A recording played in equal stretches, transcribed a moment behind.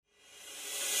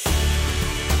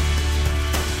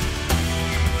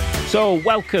So,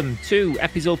 welcome to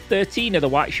episode 13 of the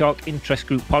White Shark Interest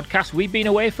Group podcast. We've been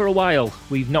away for a while.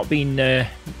 We've not been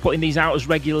putting these out as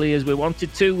regularly as we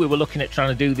wanted to. We were looking at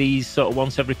trying to do these sort of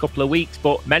once every couple of weeks,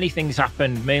 but many things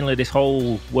happened, mainly this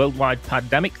whole worldwide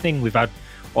pandemic thing. We've had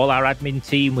all our admin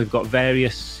team, we've got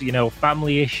various,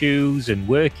 family issues and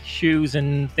work issues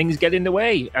and things get in the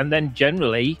way. And then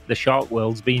generally, the shark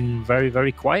world's been very,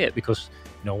 very quiet because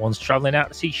no one's travelling out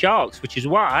to see sharks, which is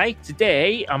why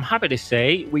today I'm happy to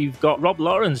say we've got Rob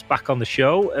Lawrence back on the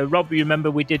show. Rob, you remember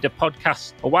we did a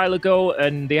podcast a while ago,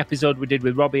 and the episode we did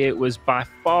with Robbie, it was by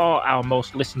far our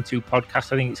most listened to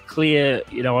podcast. I think it's clear,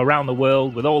 around the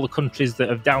world with all the countries that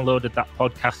have downloaded that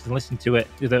podcast and listened to it,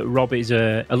 that Rob is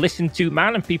a listened to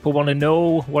man and people want to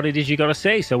know what it is you got to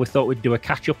say. So we thought we'd do a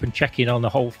catch up and check in on the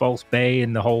whole False Bay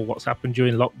and the whole what's happened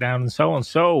during lockdown and so on.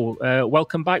 So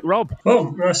welcome back, Rob.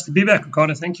 Oh, nice to be back,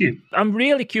 Ricardo. Thank you. I'm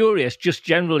really curious, just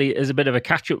generally as a bit of a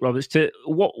catch-up, Rob, as to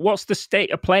what's the state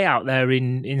of play out there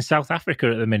in South Africa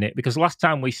at the minute? Because last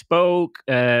time we spoke,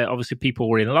 obviously people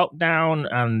were in lockdown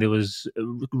and there was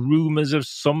rumours of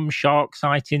some shark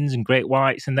sightings and great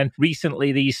whites. And then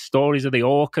recently these stories of the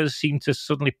orcas seem to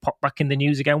suddenly pop back in the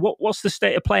news again. What's the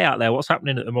state of play out there? What's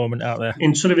happening at the moment out there?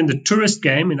 In the tourist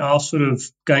game, in our sort of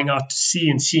going out to sea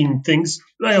and seeing things,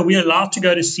 we're allowed to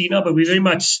go to sea now, but we very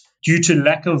much, due to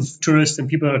lack of tourists and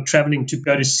people are traveling to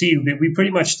go to sea, we're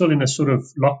pretty much still in a sort of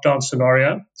lockdown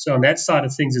scenario. So on that side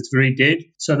of things, it's very dead.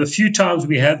 So the few times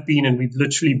we have been, and we've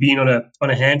literally been on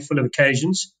a handful of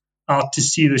occasions out to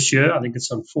sea this year, I think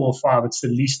it's on 4 or 5, it's the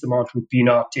least amount we've been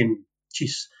out in,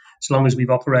 as long as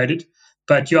we've operated.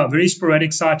 But yeah, very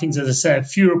sporadic sightings. As I say, a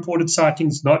few reported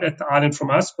sightings, not at the island from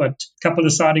us, but a couple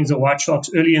of sightings of white sharks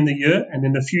early in the year. And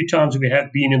then the few times we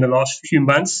have been in the last few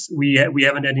months, we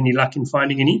haven't had any luck in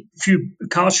finding any. A few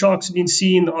cow sharks have been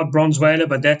seen, the odd bronze whaler,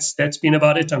 but that's been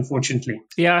about it, unfortunately.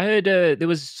 Yeah, I heard there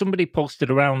was somebody posted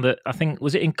around that, I think,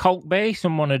 was it in Kalk Bay?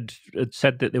 Someone had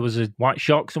said that there was a white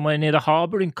shark somewhere near the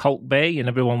harbour in Kalk Bay, and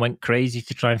everyone went crazy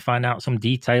to try and find out some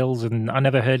details. And I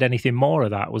never heard anything more of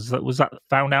that. Was that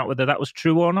found out whether that was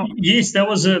true or not? Yes, that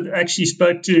was there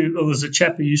was a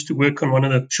chap who used to work on one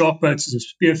of the shark boats as a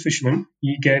spear fisherman.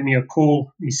 He gave me a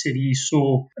call. He said he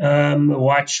saw a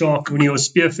white shark when he was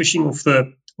spear fishing off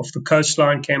the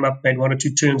coastline, came up, made 1 or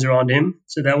 2 turns around him.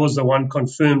 So that was the one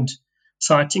confirmed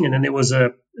sighting. And then there was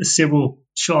several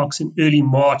sharks in early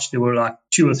March. There were like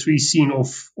 2 or 3 seen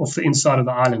off the inside of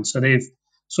the island. So they've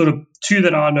sort of 2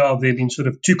 that I know of, there have been sort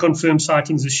of 2 confirmed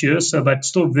sightings this year, but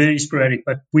still very sporadic.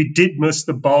 But we did miss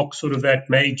the bulk, sort of that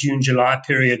May, June, July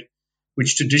period,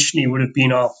 which traditionally would have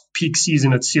been our peak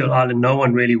season at Seal Island. No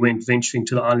one really went venturing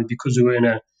to the island because we were in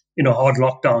a hard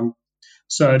lockdown.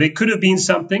 So there could have been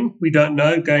something. We don't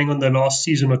know. Going on the last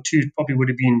season or 2, it probably would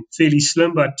have been fairly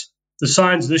slim, but the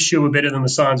signs this year were better than the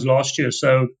signs last year,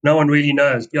 so no one really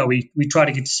knows. Yeah, we try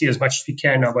to get to see as much as we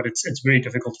can now, but it's very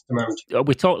difficult at the moment.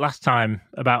 We talked last time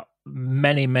about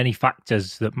many, many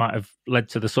factors that might have led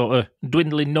to the sort of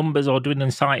dwindling numbers or dwindling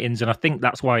sightings, and I think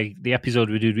that's why the episode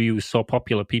we did with you was so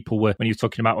popular. People were, when you were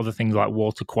talking about other things like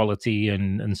water quality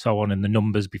and so on, and the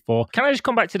numbers before. Can I just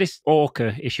come back to this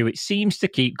orca issue? It seems to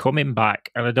keep coming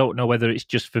back, and I don't know whether it's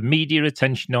just for media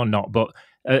attention or not, but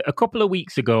a couple of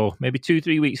weeks ago, maybe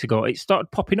 2-3 weeks ago, it started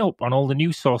popping up on all the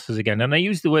news sources again. And I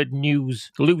use the word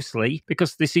news loosely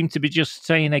because they seem to be just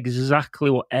saying exactly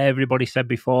what everybody said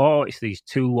before. It's these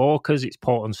 2 orcas, it's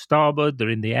port and starboard, they're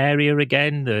in the area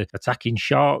again, they're attacking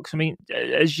sharks. I mean,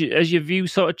 has your view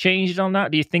sort of changed on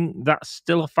that? Do you think that's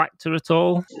still a factor at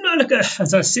all? No, look,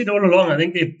 as I said all along, I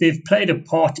think they've played a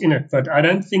part in it, but I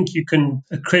don't think you can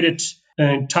accredit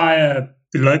an entire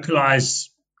localized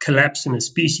collapse in a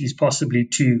species possibly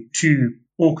to 2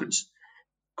 orcas,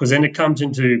 because then it comes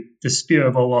into the sphere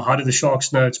of, well, how do the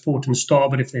sharks know it's port and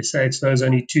starboard if they say it's those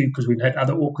only 2, because we've had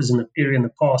other orcas in the area in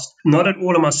the past. Not at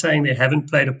all am I saying they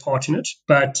haven't played a part in it,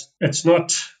 but it's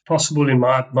not possible in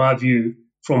my view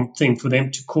for them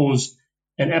to cause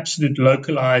an absolute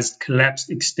localized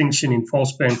collapsed extinction in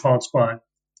False Bay and False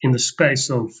in the space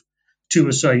of 2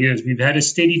 or so years. We've had a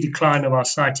steady decline of our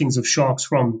sightings of sharks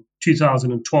from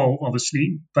 2012,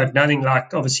 obviously, but nothing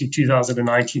like, obviously,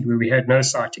 2019, where we had no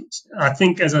sightings. I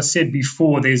think, as I said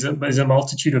before, there's a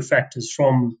multitude of factors,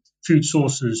 from food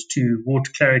sources to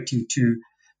water clarity to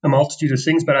a multitude of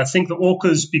things. But I think the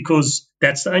orcas, because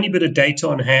that's the only bit of data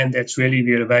on hand that's really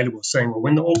available, saying, well,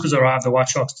 when the orcas arrive, the white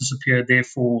sharks disappear,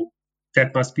 therefore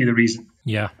that must be the reason.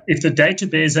 Yeah. If the data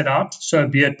bears that out, so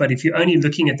be it. But if you're only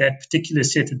looking at that particular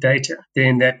set of data,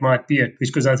 then that might be it.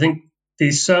 Because I think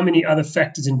there's so many other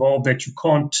factors involved that you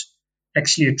can't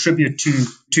actually attribute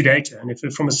to data. And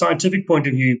if from a scientific point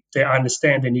of view, they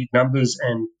understand they need numbers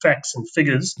and facts and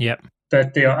figures, Yep.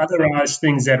 but there are otherwise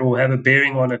things that will have a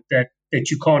bearing on it that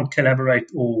you can't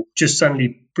collaborate or just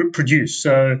suddenly produce.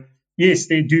 So yes,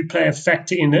 they do play a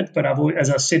factor in it, but as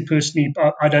I said personally,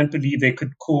 I don't believe they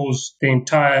could cause the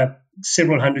entire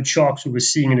several hundred sharks we were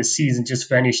seeing in a season just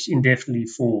vanished indefinitely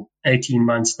for 18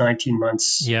 months, 19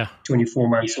 months, 24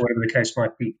 months, or whatever the case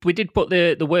might be. We did put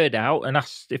the word out and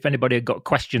asked if anybody had got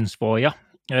questions for you.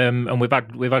 And we've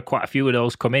had quite a few of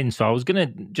those come in. So I was going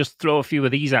to just throw a few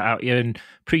of these out you and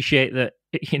appreciate that,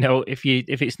 you know, if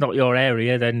it's not your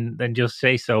area, then just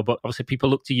say so. But obviously people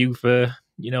look to you for,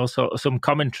 you know, sort of some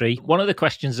commentary. One of the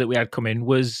questions that we had come in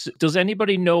was, does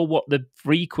anybody know what the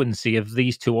frequency of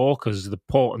these two orcas, the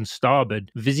port and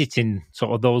starboard, visiting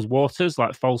sort of those waters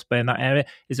like False Bay in that area?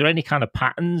 Is there any kind of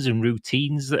patterns and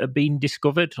routines that have been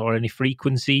discovered, or any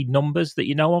frequency numbers that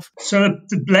you know of? So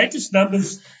the latest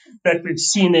numbers that we've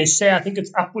seen, they say, I think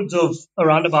it's upwards of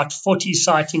around about 40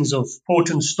 sightings of port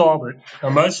and starboard. Now,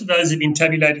 most of those have been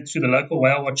tabulated through the local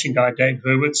whale watching guy, Dave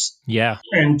Hurwitz. Yeah.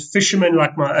 And fishermen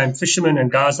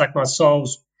and guys like myself,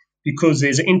 because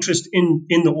there's an interest in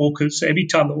the orcas. So every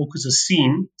time the orcas are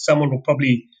seen, someone will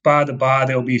probably by the bar,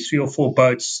 there'll be 3 or 4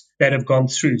 boats that have gone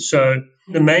through. So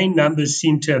the main numbers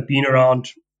seem to have been around,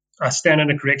 I stand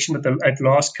under correction, but at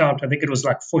last count, I think it was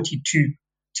like 42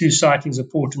 sightings of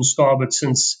port and starboard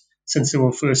since they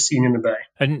were first seen in the bay.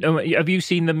 And have you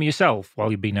seen them yourself while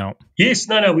you've been out? Yes,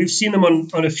 no, we've seen them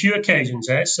on a few occasions.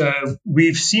 So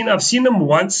I've seen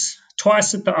them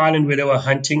twice at the island where they were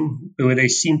hunting, where they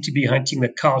seemed to be hunting the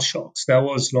cow sharks. That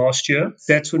was last year.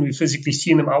 That's when we physically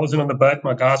seen them. I wasn't on the boat.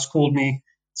 My guys called me,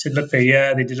 said, look, they're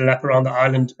here. They did a lap around the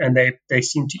island, and they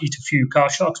seem to eat a few cow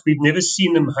sharks. We've never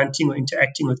seen them hunting or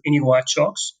interacting with any white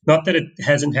sharks. Not that it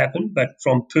hasn't happened, but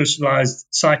from personalized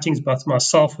sightings by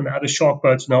myself and the other shark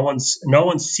boats, no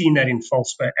one's seen that in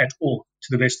False Bay at all,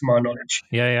 to the best of my knowledge.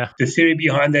 Yeah. The theory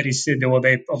behind that is that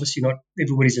they're obviously not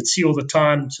everybody's at sea all the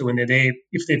time. So when they're there,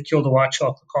 if they've killed a white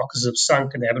shark, the carcasses have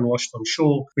sunk and they haven't washed on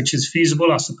shore, which is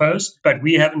feasible, I suppose. But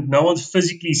no one's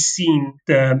physically seen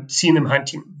them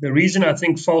hunting. The reason I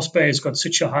think False Bay has got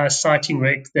such a higher sighting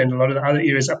rate than a lot of the other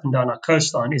areas up and down our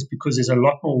coastline is because there's a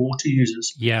lot more water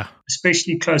users. Yeah.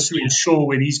 Especially closer inshore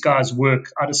where these guys work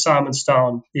out of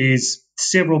Simonstown. There's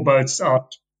several boats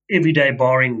out every day,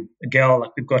 barring a gale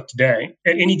like we've got today.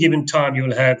 At any given time,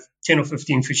 you'll have 10 or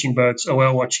 15 fishing boats, a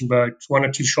whale watching boat, 1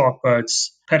 or 2 shark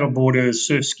boats, paddle boarders,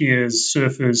 surf skiers,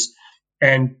 surfers.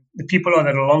 And the people that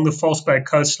are along the False Bay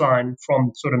coastline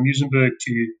from sort of Muizenberg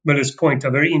to Millers Point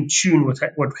are very in tune with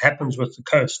what happens with the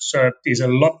coast. So there's a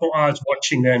lot more eyes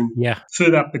watching than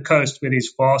further up the coast where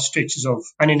there's vast stretches of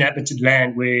uninhabited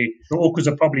land where the orcas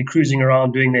are probably cruising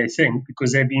around doing their thing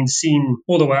because they've been seen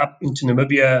all the way up into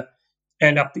Namibia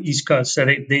and up the East Coast. So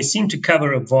they seem to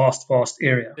cover a vast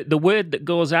area. The word that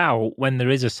goes out when there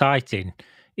is a sighting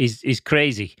is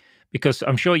crazy, because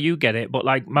I'm sure you get it, but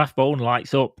like my phone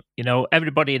lights up. You know,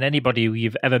 everybody and anybody who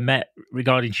you've ever met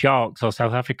regarding sharks or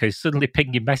South Africa is suddenly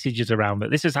pinging messages around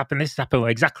that this has happened,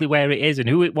 exactly where it is and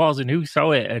who it was and who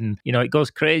saw it. And, you know, it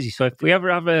goes crazy. So if we ever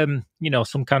have,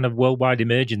 some kind of worldwide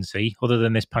emergency other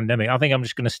than this pandemic, I think I'm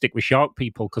just going to stick with shark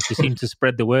people because they seem to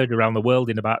spread the word around the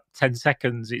world in about 10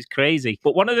 seconds. It's crazy.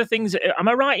 But one of the things, am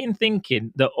I right in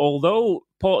thinking that although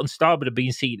port and starboard have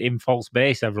been seen in False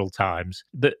Bay several times,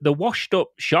 the washed up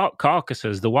shark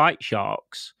carcasses, the white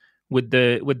sharks, with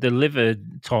the liver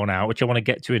torn out, which I want to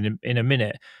get to in a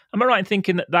minute. Am I right in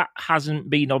thinking that hasn't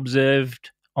been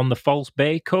observed on the False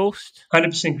Bay coast?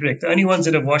 100% correct. The only ones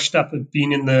that have washed up have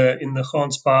been in the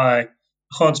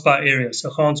Gansbaai area.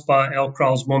 So Gansbaai,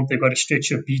 Elkraalsmond, they've got a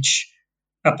stretch of beach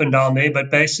up and down there, but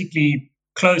basically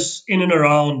close in and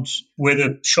around where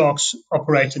the sharks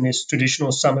operate in these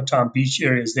traditional summertime beach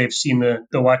areas, they've seen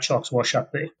the white sharks wash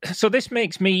up there. So this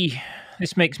makes me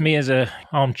as a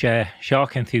armchair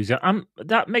shark enthusiast,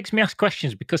 that makes me ask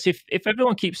questions, because if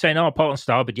everyone keeps saying, oh, port and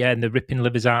starboard, yeah, and they're ripping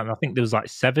livers out, and I think there was like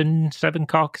seven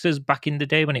carcasses back in the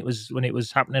day when it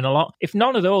was happening a lot. If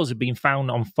none of those have been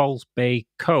found on False Bay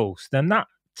coast, then that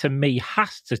to me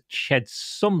has to shed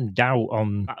some doubt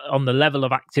on the level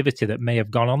of activity that may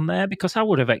have gone on there, because I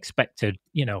would have expected,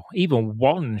 even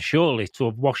one surely to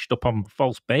have washed up on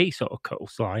False Bay sort of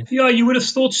coastline. Yeah, you would have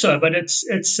thought so, but it's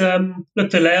look,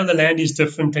 the lay of the land is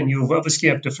different, and you obviously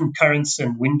have different currents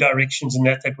and wind directions and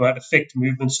that might affect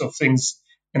movements of things,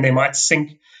 and they might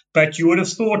sink. But you would have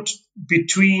thought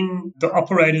between the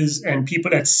operators and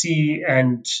people at sea,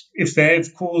 and if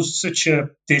they've caused such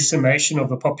a decimation of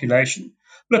the population,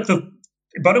 look, the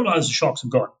bottom line is the sharks are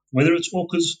gone, whether it's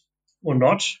orcas or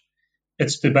not.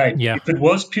 it's debate. Yeah. If it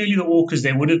was purely the orcas,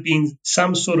 there would have been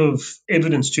some sort of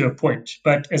evidence to a point.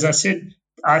 But as I said,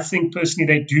 I think personally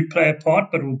they do play a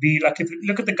part, but it will be like if you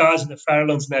look at the guys in the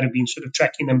Farallones that have been sort of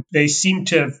tracking them, they seem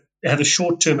to have a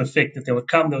short-term effect that they would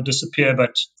come, they'll disappear.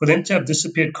 But for them to have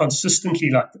disappeared consistently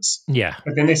like this, yeah.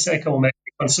 But then they say, okay, well, maybe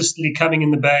consistently coming in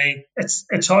the bay.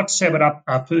 It's hard to say, but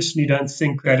I personally don't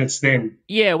think that it's them.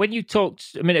 Yeah, when you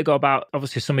talked a minute ago about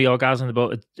obviously some of your guys on the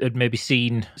boat had maybe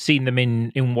seen them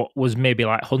in what was maybe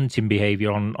like hunting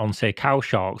behaviour on say cow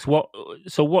sharks. What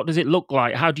does it look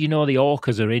like? How do you know the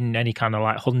orcas are in any kind of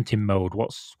like hunting mode?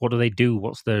 What do they do?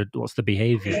 What's the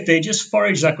behaviour? They just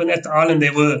forage. Like when at the island,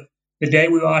 the day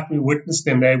we were out and we witnessed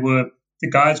them, the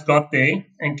guys got there,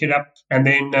 anchored up, and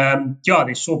then,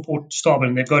 they saw Port Starboard,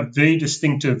 and they've got very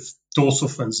distinctive dorsal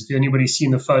fins. If anybody's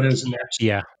seen the photos in that,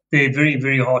 yeah, they're very,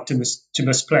 very hard to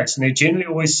misplace. And they generally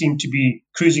always seem to be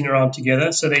cruising around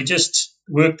together. So they just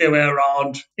work their way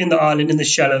around in the island, in the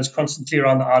shallows, constantly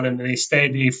around the island. And they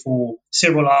stayed there for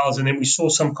several hours. And then we saw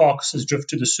some carcasses drift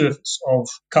to the surface of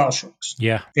cow sharks.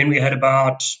 Yeah. Then we had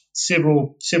about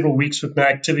several weeks with no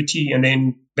activity. And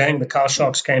then, bang, the cow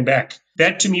sharks came back.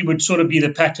 That to me would sort of be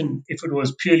the pattern if it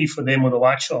was purely for them or the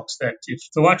white sharks, that if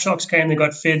the white sharks came, they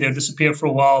got fed, they'll disappear for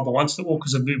a while. But once the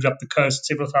orcas have moved up the coast,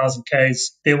 several thousand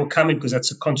Ks, they will come in because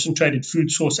that's a concentrated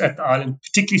food source at the island,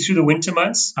 particularly through the winter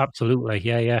months. Absolutely.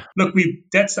 Yeah. Look,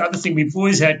 that's the other thing. We've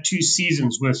always had two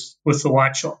seasons with the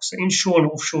white sharks. Inshore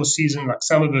and offshore season, like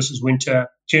summer versus winter.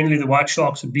 Generally, the white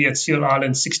sharks would be at Seal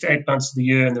Island 6 to 8 months of the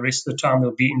year, and the rest of the time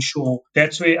they'll be inshore.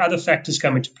 That's where other factors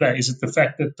come into play. Is it the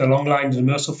fact that the long-line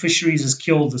demersal fisheries has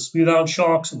killed the smooth-hound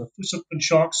sharks and the fuscipin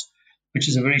sharks, which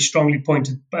is a very strongly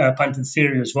punted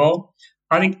theory as well?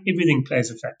 I think everything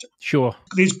plays a factor. Sure.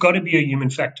 There's got to be a human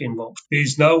factor involved.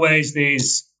 There's no ways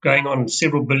there's going on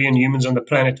several billion humans on the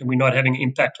planet and we're not having an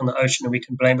impact on the ocean and we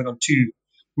can blame it on two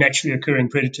naturally occurring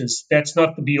predators. That's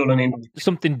not the be-all and end-all.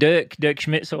 Something Dirk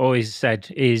Schmitz always said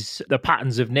is the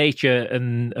patterns of nature,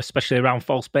 and especially around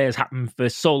False Bay, has happened for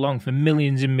so long, for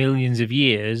millions and millions of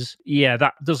years. Yeah,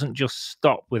 that doesn't just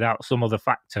stop without some other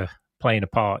factor playing a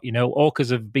part. You know,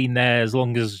 orcas have been there as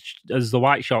long as the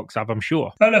white sharks have, I'm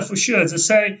sure. Oh, no, for sure. As I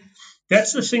say,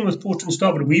 that's the thing with Port and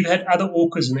Starboard. We've had other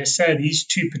orcas, and they say these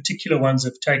two particular ones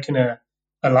have taken a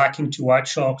liking to white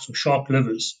sharks or shark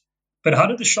livers. But how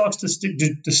do the sharks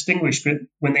distinguish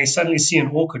when they suddenly see an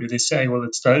orca? Do they say, well,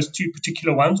 it's those two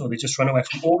particular ones, or they just run away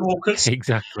from all orcas?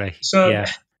 Exactly. So yeah.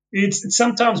 It's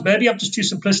sometimes, maybe I'm just too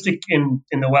simplistic in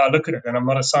the way I look at it, and I'm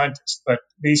not a scientist, but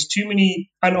there's too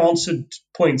many unanswered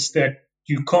points that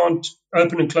you can't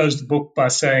open and close the book by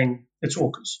saying it's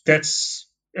orcas.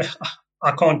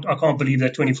 I can't believe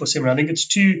that 24/7. I think it's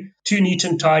too neat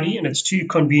and tidy, and it's too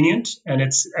convenient, and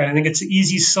I think it's an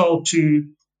easy sell to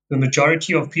the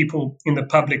majority of people in the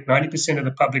public. 90% of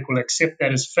the public will accept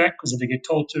that as fact because they get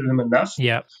told to them enough.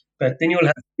 Yeah. But then you'll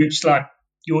have groups like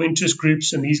your interest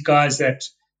groups and these guys that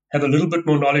have a little bit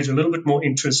more knowledge, a little bit more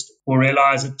interest, will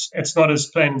realize it's not as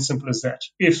plain and simple as that.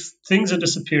 If things are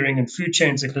disappearing and food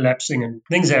chains are collapsing and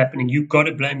things are happening, you've got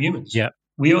to blame humans. Yeah.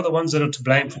 We are the ones that are to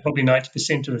blame for probably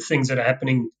 90% of the things that are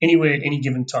happening anywhere at any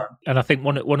given time. And I think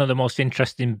one of the most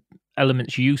interesting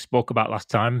elements you spoke about last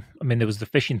time, I mean, there was the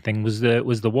fishing thing, was the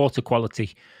water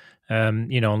quality.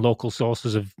 And local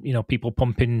sources of, people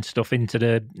pumping stuff into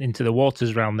the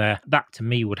waters around there. That to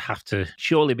me would have to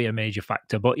surely be a major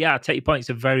factor. But yeah, I take your point. It's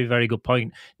a very, very good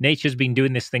point. Nature's been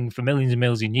doing this thing for millions and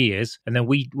millions of years, and then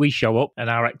we show up and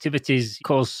our activities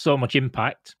cause so much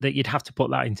impact that you'd have to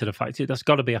put that into the factor. That's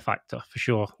got to be a factor for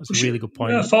sure. That's a really good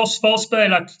point. Yeah, False Bay,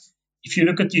 like if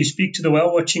you speak to the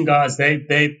whale watching guys,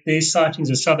 their sightings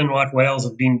of southern white whales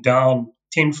have been down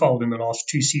tenfold in the last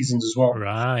 2 seasons as well.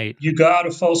 Right. You go out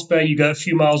of False Bay, you go a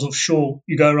few miles offshore,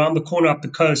 you go around the corner up the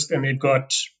coast, and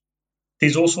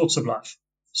there's all sorts of life.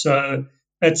 So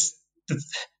it's the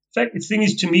thing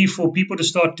is, to me, for people to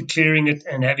start declaring it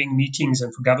and having meetings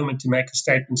and for government to make a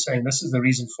statement saying this is the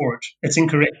reason for it, it's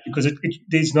incorrect because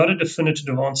there's not a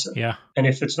definitive answer. Yeah. And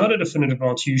if it's not a definitive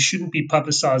answer, you shouldn't be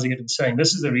publicizing it and saying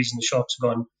this is the reason the sharks are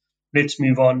gone. Let's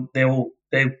move on.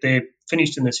 They're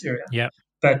finished in this area. Yeah.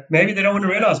 But maybe they don't want to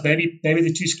realize. Maybe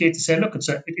they're too scared to say, look,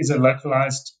 it is a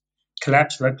localized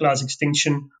collapse, localized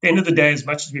extinction. At the end of the day, as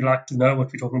much as we like to know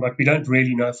what we're talking about, we don't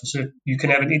really know for certain. You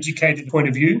can have an educated point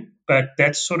of view, but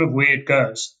that's sort of where it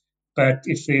goes. But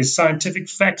if there's scientific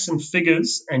facts and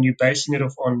figures and you're basing it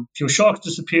off on, if your sharks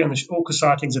disappear and the orca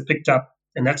sightings are picked up,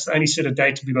 and that's the only set of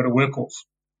data we've got to work off,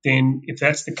 then if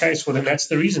that's the case, well, then that's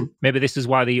the reason. Maybe this is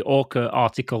why the Orca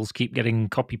articles keep getting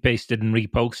copy-pasted and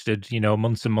reposted,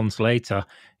 months and months later,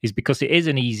 is because it is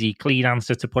an easy, clean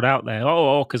answer to put out there.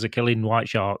 Oh, orcas are killing white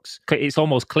sharks. It's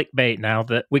almost clickbait now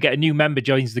that we get a new member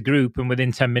joins the group and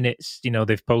within 10 minutes,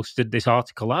 they've posted this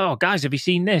article. Oh, guys, have you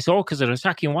seen this? Orcas are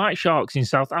attacking white sharks in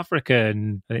South Africa.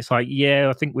 And it's like, yeah,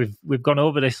 I think we've gone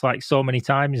over this like so many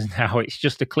times now. It's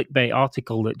just a clickbait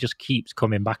article that just keeps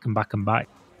coming back and back and back.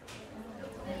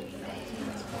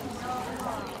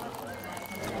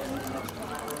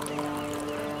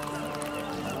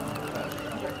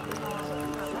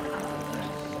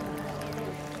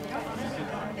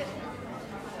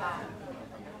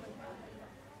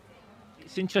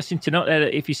 It's interesting to note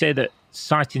that if you say that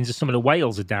sightings of some of the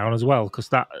whales are down as well, because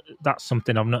that's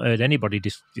something I've not heard anybody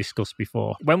discuss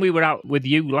before. When we were out with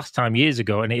you last time years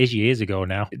ago, and it is years ago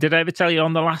now, did I ever tell you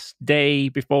on the last day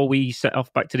before we set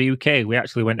off back to the UK, we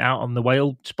actually went out on the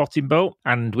whale spotting boat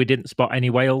and we didn't spot any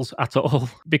whales at all?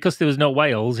 Because there was no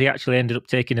whales, he actually ended up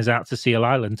taking us out to Seal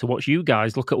Island to watch you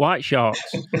guys look at white sharks.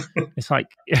 It's like...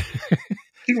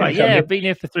 It's like, yeah, I've been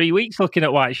here for 3 weeks looking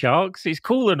at white sharks. It's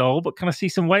cool and all, but can I see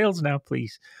some whales now,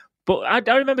 please? But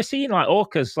I remember seeing like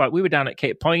orcas. Like we were down at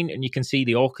Cape Point, and you can see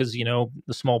the orcas,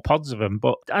 the small pods of them.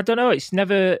 But I don't know.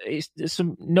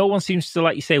 No one seems to,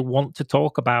 like you say, want to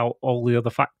talk about all the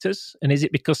other factors. And is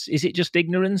it just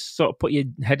ignorance? Sort of put your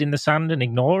head in the sand and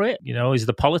ignore it. Is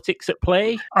the politics at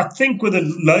play? I think with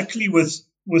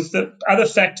the other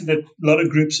factor that a lot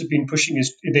of groups have been pushing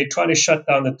is they're trying to shut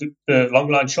down the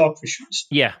longline shark fisheries,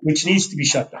 which needs to be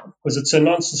shut down because it's a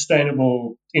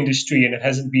non-sustainable industry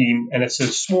and it's a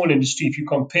small industry. If you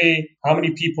compare how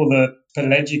many people the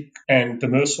pelagic and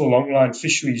demersal longline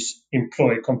fisheries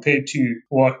employ compared to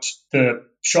what the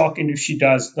shark industry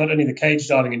does, not only the cage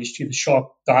diving industry, the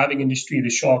shark diving industry,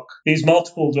 there's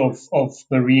multiples of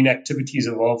marine activities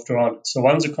involved around it. So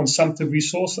one's a consumptive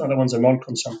resource, the other one's a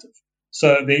non-consumptive.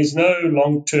 So there's no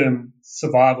long-term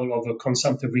survival of a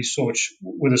consumptive resource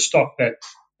with a stock that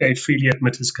they freely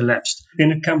admit has collapsed.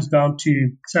 Then it comes down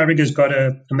to South Africa's got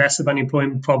a massive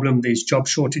unemployment problem. There's job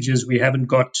shortages. We haven't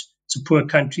got, it's a poor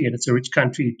country and it's a rich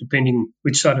country, depending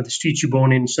which side of the street you're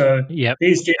born in. So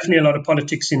There's definitely a lot of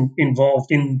politics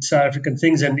involved in South African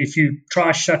things. And if you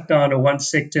try shut down one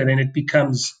sector, then it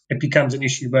becomes an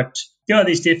issue. But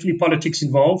there's definitely politics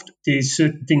involved. There's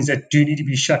certain things that do need to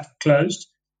be closed.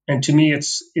 And to me,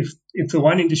 it's if the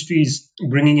one industry is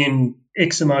bringing in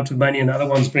X amount of money and the other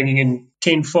one's bringing in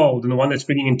tenfold, and the one that's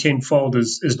bringing in tenfold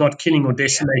is not killing or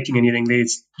decimating anything,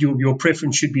 your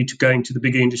preference should be to go into the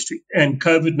bigger industry. And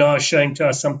COVID now is showing to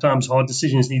us sometimes hard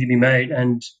decisions need to be made.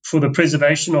 And for the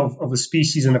preservation of a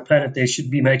species and a planet, they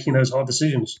should be making those hard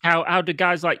decisions. How do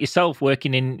guys like yourself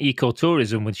working in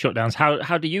ecotourism with shutdowns,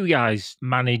 how do you guys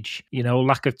manage,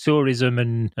 lack of tourism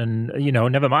and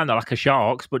never mind the lack of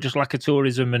sharks, but just lack of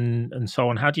tourism and so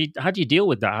on? How do you deal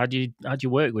with that? How do you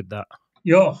work with that?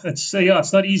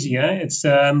 It's not easy. It's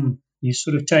you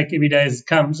sort of take every day as it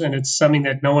comes, and it's something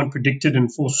that no one predicted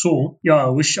and foresaw. I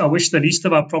wish the least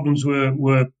of our problems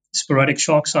were sporadic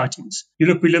shark sightings. We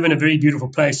live in a very beautiful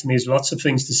place, and there's lots of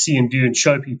things to see and do and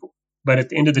show people. But at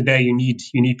the end of the day, you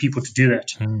need people to do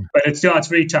that. But it's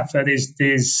very tough.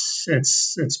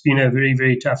 It's been a very,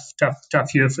 very tough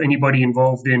year for anybody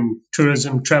involved in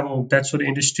tourism, travel, that sort of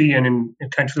industry. And in a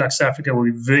country like South Africa,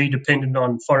 we're very dependent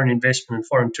on foreign investment and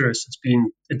foreign tourists. It's been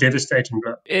a devastating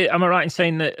blow. Am I right in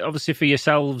saying that obviously for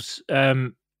yourselves,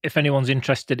 if anyone's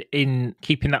interested in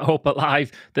keeping that hope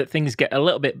alive, that things get a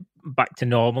little bit back to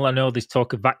normal? I know there's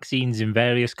talk of vaccines in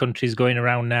various countries going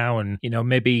around now, and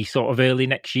maybe sort of early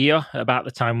next year, about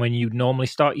the time when you normally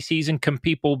start your season. Can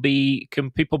people be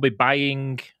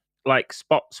buying like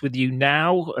spots with you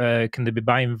now? Can they be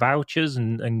buying vouchers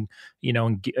and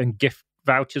gift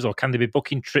vouchers, or can they be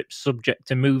booking trips subject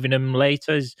to moving them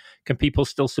later? Can people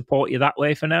still support you that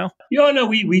way for now?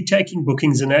 We're taking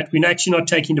bookings and that. We're actually not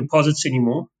taking deposits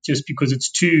anymore, just because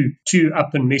it's too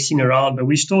up and messing around. But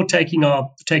we're still taking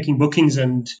bookings,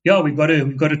 and we've got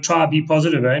to try be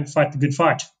positive and fight the good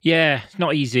fight. Yeah, it's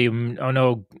not easy. I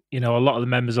know a lot of the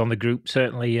members on the group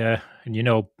certainly.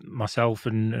 And myself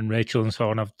and Rachel and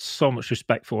so on, have so much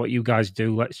respect for what you guys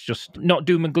do. Let's just not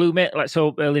doom and gloom it. Let's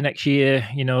hope early next year,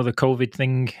 the COVID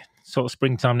thing, sort of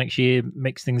springtime next year,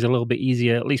 makes things a little bit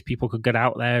easier. At least people could get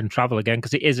out there and travel again,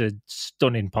 because it is a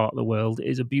stunning part of the world. It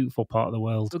is a beautiful part of the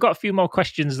world. We've got a few more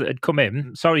questions that had come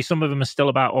in. Sorry, some of them are still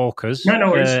about orcas.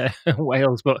 No worries.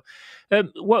 Whales, but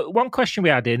one question we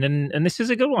had in, and this is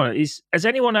a good one, is: has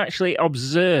anyone actually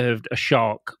observed a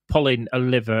shark pulling a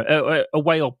liver, a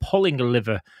whale pulling a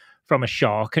liver from a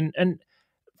shark? And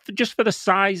just for the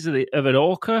size of an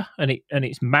orca and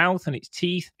its mouth and its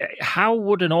teeth, how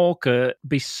would an orca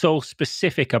be so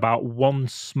specific about one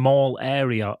small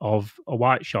area of a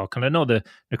white shark? And I know the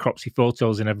necropsy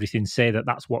photos and everything say that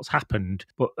that's what's happened,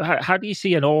 but how do you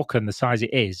see an orca and the size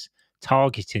it is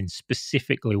targeting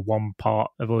specifically one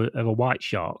part of a white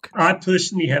shark? I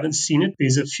personally haven't seen it.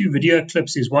 There's a few video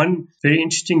clips. There's one very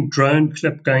interesting drone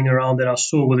clip going around that I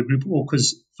saw with a group of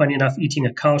orcas, funny enough, eating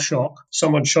a cow shark.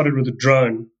 Someone shot it with a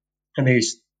drone, and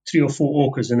there's 3 or 4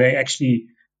 orcas, and they're actually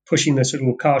pushing this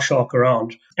little cow shark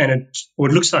around, and it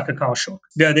looks like a cow shark.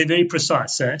 They're very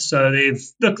precise. So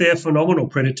they're a phenomenal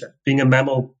predator, being a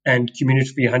mammal and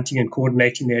community hunting and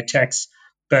coordinating their attacks.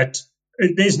 But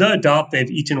there's no doubt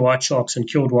they've eaten white sharks and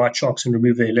killed white sharks and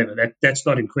removed their liver. That's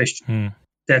not in question.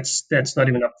 That's not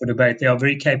even up for debate. They are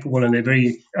very capable and they're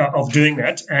very of doing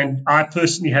that. And I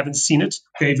personally haven't seen it.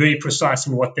 They're very precise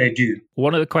in what they do.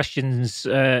 One of the questions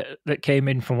that came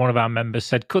in from one of our members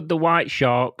said, could the white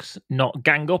sharks not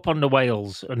gang up on the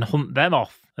whales and hunt them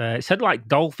off? It said like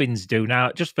dolphins do.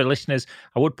 Now, just for listeners,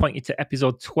 I would point you to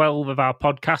episode 12 of our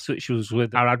podcast, which was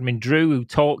with our admin Drew, who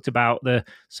talked about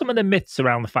some of the myths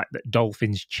around the fact that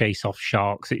dolphins chase off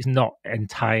sharks. It's not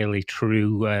entirely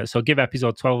true. So give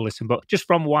episode 12 a listen. But just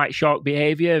from white shark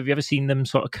behavior, have you ever seen them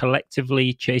sort of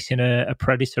collectively chasing a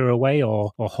predator away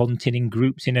or hunting in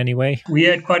groups in any way? We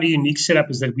had quite a unique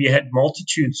setup, is that we had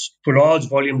multitudes for large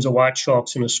volumes of white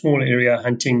sharks in a small area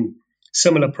hunting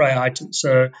similar prey items.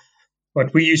 So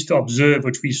what we used to observe,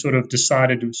 which we sort of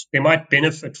decided was they might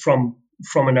benefit from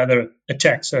another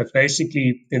attack. So if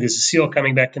basically there's a seal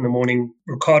coming back in the morning,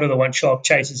 Ricardo, the one shark,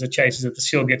 chases it, the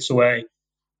seal gets away,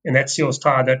 and that seal's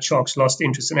tired, that shark's lost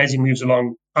interest. And as he moves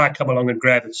along, I come along and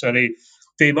grab it. So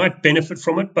they might benefit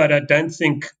from it, but I don't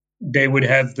think they would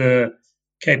have the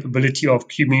capability of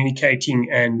communicating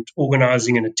and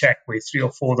organizing an attack where 3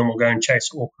 or 4 of them will go and chase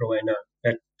an orca away. No.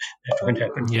 That won't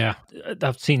happen. Yeah,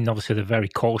 I've seen obviously the very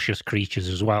cautious creatures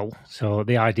as well. So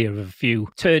the idea of a few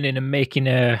turning and making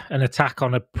an attack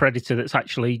on a predator that's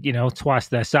actually, twice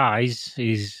their size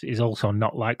is also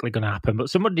not likely going to happen.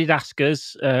 But somebody did ask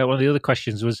us, one of the other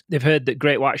questions was, they've heard that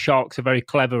great white sharks are very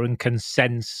clever and can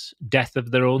sense death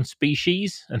of their own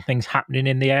species and things happening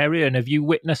in the area. And have you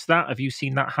witnessed that? Have you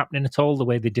seen that happening at all, the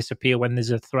way they disappear when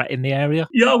there's a threat in the area?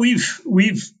 Yeah,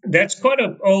 we've that's quite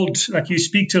an old, like you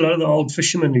speak to a lot of the old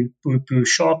fishermen who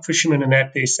shark fishermen, and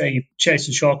that they say you chase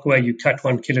a shark away, you cut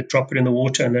one, kill it, drop it in the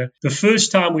water. And the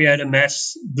first time we had a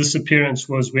mass disappearance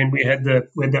was when we had the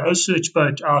O-Search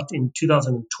boat out in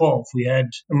 2012. We had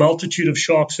a multitude of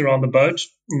sharks around the boat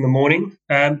in the morning.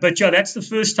 But yeah, that's the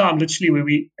first time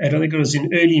literally I don't think it was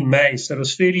in early May. So it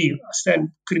was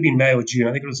could have been May or June.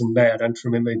 I think it was in May. I don't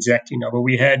remember exactly now. But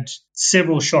we had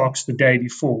several sharks the day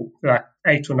before, like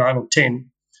 8 or 9 or 10.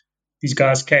 These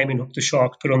guys came in, hooked the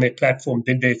shark, put on their platform,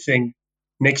 did their thing.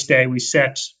 Next day, we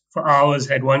sat for hours,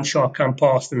 had one shark come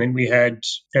past, and then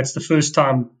that's the first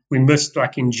time we missed,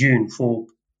 like in June, for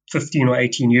 15 or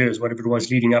 18 years, whatever it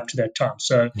was leading up to that time.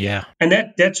 So, yeah. And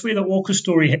that's where the orca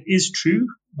story is true,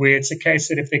 where it's a case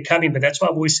that if they're coming, but that's why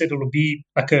I've always said it'll be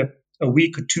like a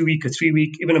week or 2 week or 3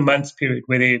 week, even a month period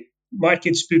where they might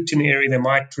get spooked in the area. They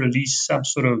might release some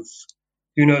sort of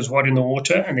who knows what in the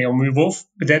water, and they'll move off.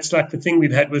 But that's like the thing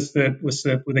we've had with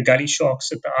the gully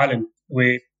sharks at the island,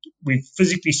 where we've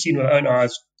physically seen with our own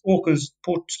eyes orcas,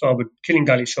 port starboard, killing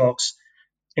gully sharks,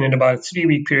 and in about a 3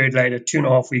 week period later,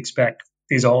 2.5 weeks back,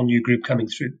 there's a whole new group coming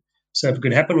through. So if it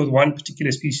could happen with one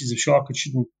particular species of shark,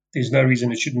 there's no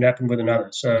reason it shouldn't happen with another.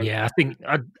 So yeah,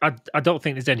 I don't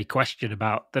think there's any question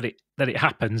about that it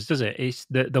happens, does it? It's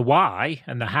the why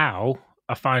and the how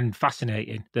I find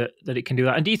fascinating that it can do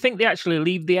that. And do you think they actually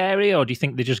leave the area, or do you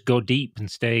think they just go deep and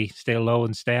stay low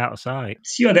and stay out of sight?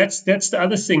 Yeah, that's the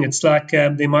other thing. It's like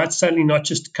they might suddenly not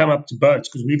just come up to boats,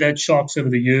 because we've had sharks over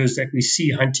the years that we see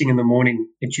hunting in the morning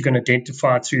that you can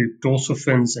identify through dorsal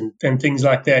fins and things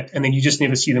like that, and then you just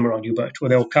never see them around your boat. Or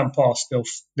they'll come past,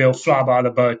 they'll fly by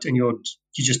the boat, and you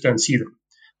just don't see them.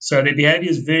 So their behavior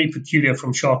is very peculiar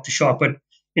from shark to shark. But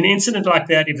in an incident like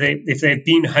that, if they've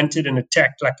been hunted and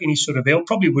attacked like any sort of, they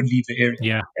probably would leave the area.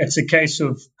 Yeah, it's a case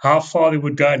of how far they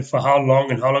would go and for how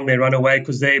long they run away,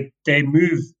 because they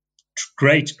move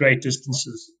great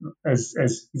distances, as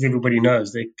everybody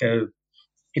knows. They go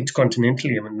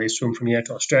intercontinentally. I mean, they swim from here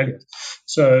to Australia.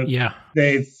 So yeah,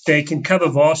 they can cover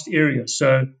vast areas.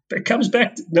 So it comes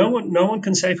back to no one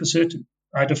can say for certain.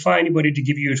 I defy anybody to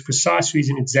give you a precise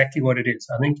reason exactly what it is.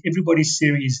 I think everybody's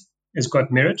theories has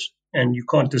got merit, and you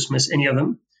can't dismiss any of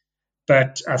them.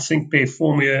 But I think their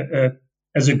formula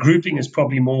as a grouping is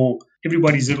probably more,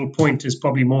 everybody's little point is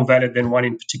probably more valid than one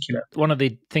in particular. One of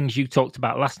the things you talked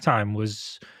about last time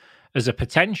was as a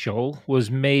potential was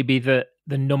maybe that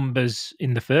the numbers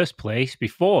in the first place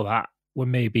before that were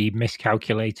maybe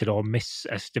miscalculated or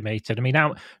misestimated. I mean,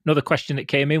 another question that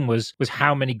came in was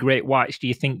how many great whites do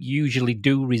you think usually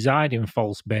do reside in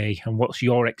False Bay, and what's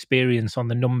your experience on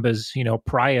the numbers,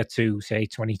 prior to, say,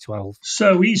 2012?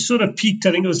 So we sort of peaked,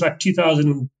 I think it was like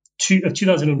 2002,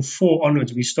 2004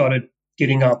 onwards, we started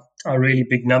getting our really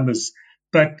big numbers.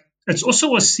 But it also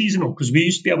was seasonal because we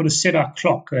used to be able to set our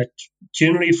clock at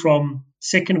generally from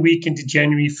second week into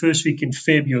January, first week in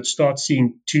February, you'd start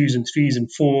seeing 2s and 3s and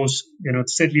 4s, it'd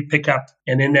steadily pick up.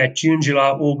 And then that June,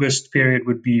 July, August period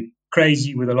would be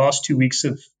crazy, with the last 2 weeks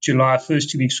of July,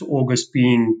 first 2 weeks of August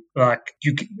being like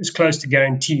as close to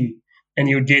guarantee. And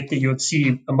you'd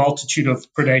see a multitude of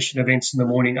predation events in the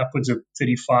morning, upwards of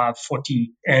 35,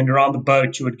 40. And around the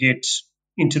boat, you would get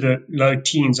into the low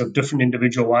teens of different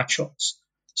individual white sharks.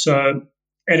 So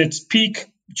at its peak,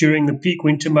 during the peak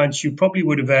winter months, you probably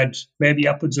would have had maybe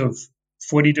upwards of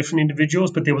 40 different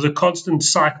individuals, but there was a constant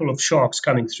cycle of sharks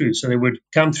coming through. So they would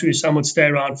come through, some would stay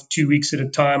around for 2 weeks at a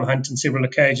time, hunt on several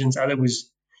occasions. Others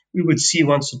we would see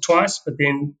once or twice, but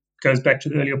then it goes back to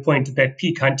the earlier point, at that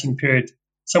peak hunting period,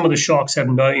 some of the sharks have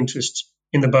no interest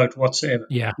in the boat whatsoever.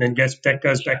 Yeah. And then that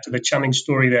goes back to the chumming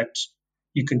story, that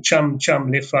you can chum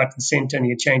left, right, and center, and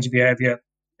you change your behavior.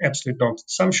 Absolute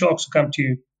nonsense. Some sharks will come to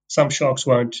you, some sharks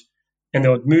won't, and they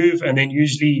would move. And then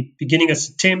usually beginning of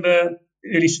September,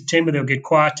 early September, they'll get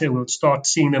quieter. We'll start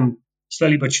seeing them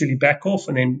slowly but surely back off.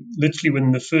 And then literally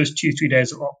within the first 2-3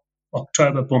 days of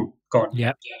October, boom, gone.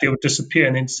 Yeah. They would disappear.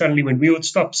 And then suddenly when we would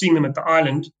stop seeing them at the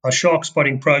island, our shark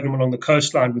spotting program along the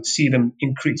coastline would see them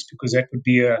increase, because that would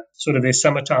be a sort of their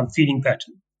summertime feeding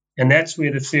pattern. And that's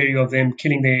where the theory of them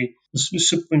killing the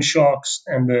cyprin sharks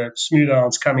and the smooth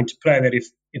irons come into play, that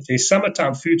if their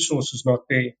summertime food source is not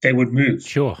there, they would move.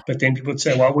 Sure. But then people would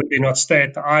say, why would they not stay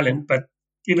at the island? But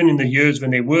even in the years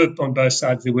when they were on both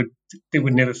sides, they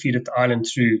would never feed at the island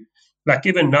through. Like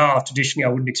even now, traditionally, I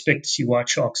wouldn't expect to see white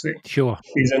sharks there. Sure.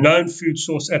 There's a known food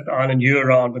source at the island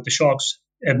year-round, but the sharks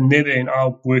have never in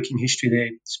our working history there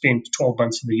spent 12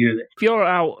 months of the year there. If you're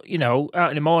out, out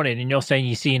in the morning and you're saying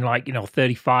you're seeing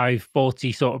 35,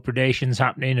 40 sort of predations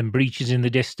happening and breaches in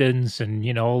the distance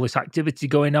and, all this activity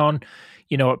going on,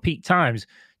 at peak times,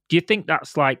 do you think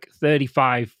that's like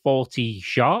 35, 40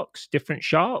 sharks, different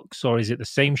sharks, or is it the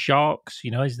same sharks? Do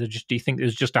you think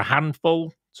there's just a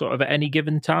handful sort of at any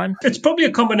given time? It's probably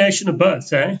a combination of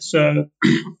both, eh? So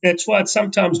that's why it's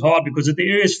sometimes hard, because the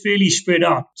area is fairly spread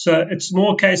out. So it's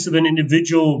more a case of an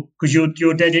individual, because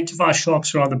you'd identify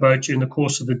sharks around the boat during the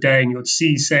course of the day, and you'd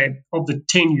see, say, of the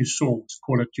 10 you saw, let's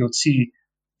call it, you'd see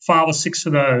 5 or 6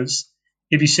 of those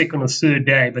every second or third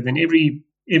day, but then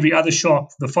every other shark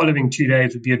the following 2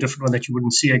 days would be a different one that you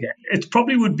wouldn't see again. It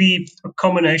probably would be a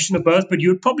combination of both, but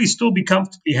you would probably still be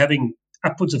comfortably having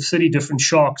upwards of 30 different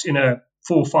sharks in a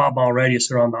 4 or 5 mile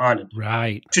radius around the island.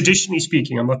 Right. Traditionally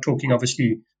speaking, I'm not talking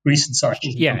obviously recent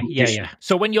sightings. Yeah.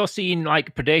 So when you're seeing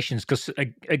predations, because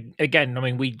again, I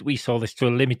mean, we saw this to a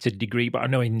limited degree, but I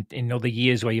know in other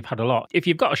years where you've had a lot. If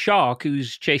you've got a shark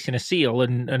who's chasing a seal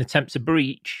and attempts a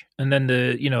breach, and then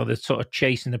the sort of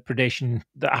chase and the predation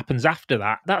that happens after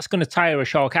that, that's going to tire a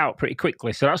shark out pretty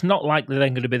quickly. So that's not likely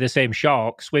then going to be the same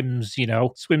shark swims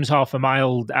half a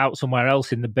mile out somewhere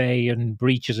else in the bay and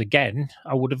breaches again.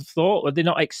 I would have thought, would they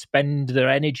not expend their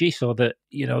energy so that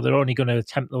they're only going to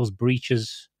attempt those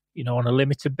breaches on a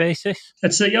limited basis?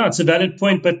 It's a valid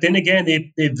point, but then again,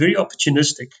 they're very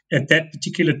opportunistic. At that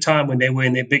particular time when they were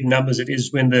in their big numbers, it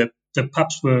is when the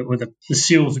pups or the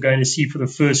seals were going to sea for the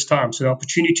first time, so the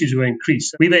opportunities were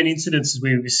increased. We've had incidences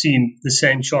where we've seen the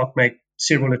same shark make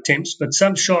several attempts, but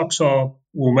some sharks are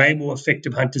way more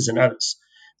effective hunters than others.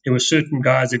 There were certain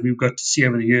guys that we've got to see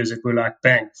over the years that were like,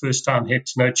 bang, first time hit,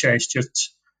 no chase,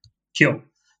 just kill.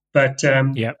 But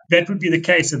that would be the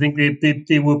case. I think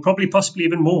there were probably possibly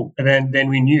even more than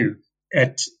we knew,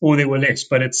 or there were less.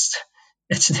 But it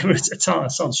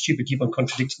sounds stupid, keep on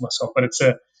contradicting myself. But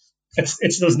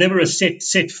there's never a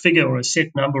set figure or a set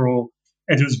number,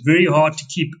 and it was very hard to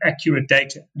keep accurate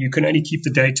data. You can only keep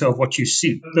the data of what you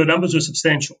see. The numbers were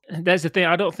substantial. There's the thing.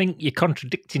 I don't think you're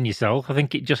contradicting yourself. I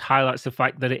think it just highlights the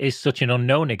fact that it is such an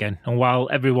unknown again. And while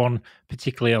everyone,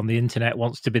 particularly on the internet,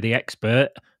 wants to be the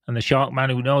expert and the shark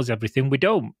man who knows everything, we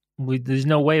don't. there's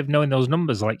no way of knowing those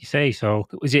numbers, like you say. So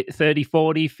was it 30,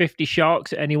 40, 50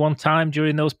 sharks at any one time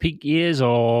during those peak years,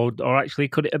 or actually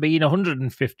could it have been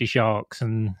 150 sharks,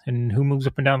 and who moves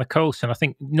up and down the coast? And I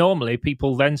think normally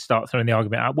people then start throwing the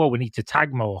argument out, well, we need to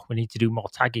tag more. We need to do more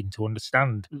tagging to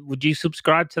understand. Would you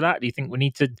subscribe to that? Do you think we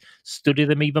need to study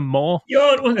them even more?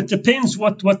 Yeah, well, it depends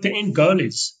what the end goal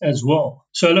is as well.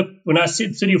 So look, when I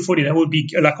said 30 or 40, that would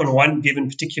be like on one given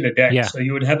particular day. Yeah. So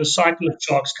you would have a cycle of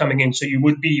sharks coming in. So you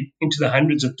would be into the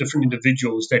hundreds of different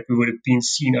individuals that we would have been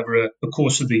seen over the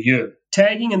course of the year.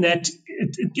 Tagging and that,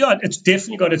 it's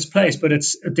definitely got its place, but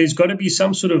there's got to be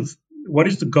some sort of, what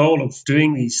is the goal of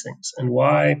doing these things, and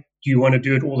why do you want to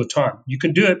do it all the time? You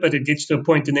can do it, but it gets to a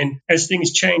point, and then as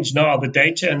things change now, the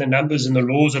data and the numbers and the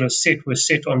laws that are set were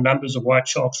set on numbers of white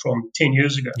sharks from 10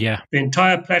 years ago. Yeah. The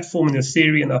entire platform and the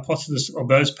theory and the hypothesis of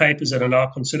those papers that are now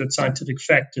considered scientific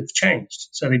fact have changed,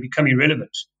 so they become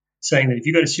irrelevant, saying that if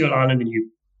you go to Seal Island and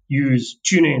you use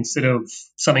tuna instead of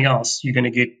something else, you're going to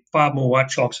get 5 more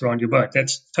white sharks around your boat.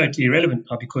 That's totally irrelevant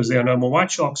now because there are no more white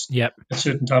sharks at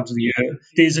certain times of the year.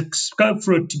 There's a scope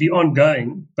for it to be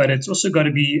ongoing, but it's also got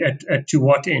to be at to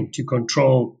what end? To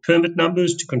control permit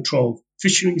numbers, to control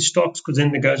fishery stocks, because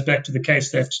then it goes back to the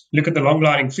case that look at the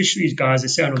long-lining fisheries guys, they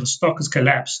say, oh, the stock has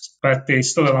collapsed, but they're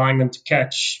still allowing them to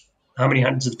catch how many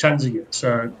hundreds of tons a year.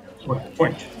 So what's the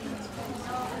point?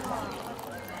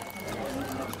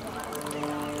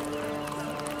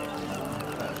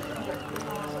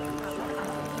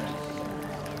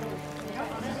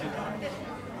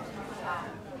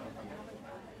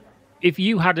 If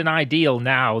you had an ideal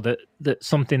now that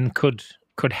something could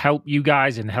help you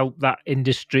guys and help that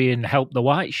industry and help the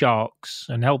white sharks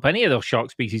and help any of those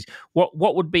shark species,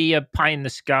 what would be a pie in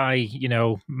the sky,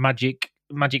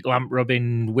 magic lamp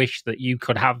rubbing wish that you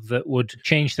could have that would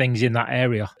change things in that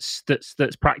area,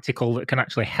 that's practical, that can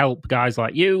actually help guys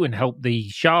like you and help the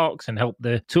sharks and help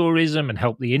the tourism and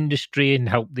help the industry and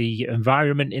help the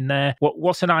environment in there?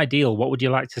 What's an ideal? What would you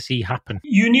like to see happen?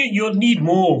 You'll need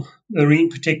more marine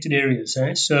protected areas.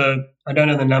 So I don't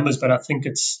know the numbers, but I think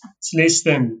it's less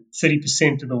than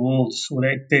 30% of the world's, or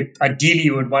ideally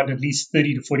you would want at least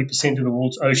 30 to 40% of the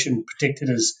world's ocean protected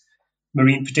as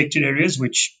marine protected areas,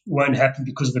 which won't happen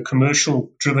because of the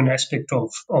commercial driven aspect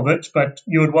of it. But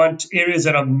you would want areas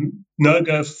that are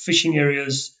no-go fishing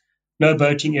areas, no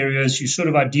boating areas. You sort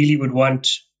of ideally would want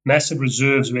massive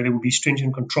reserves where there would be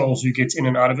stringent controls who gets in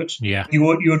and out of it. Yeah. You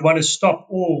would want to stop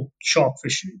all shark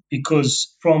fishing,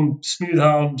 because from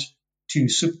smoothhound to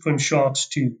silkfin sharks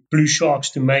to blue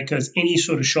sharks to makers, any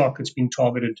sort of shark that's been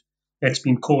targeted, that's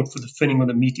been caught for the finning or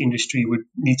the meat industry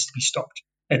needs to be stopped.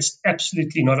 It's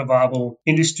absolutely not a viable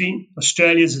industry.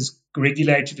 Australia's is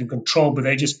regulated and controlled, but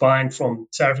they're just buying from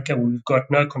South Africa. We've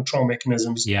got no control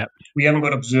mechanisms. Yeah. We haven't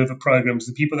got observer programs.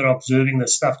 The people that are observing the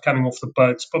stuff coming off the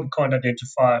boats probably can't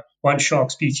identify one shark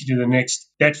species to the next.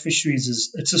 That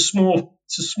fisheries it's a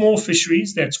small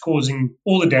fisheries that's causing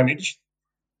all the damage.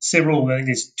 Several, I think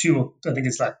there's 2, I think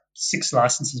it's like 6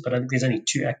 licenses, but I think there's only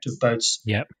 2 active boats.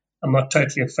 Yeah. I'm not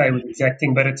totally at favor with the exact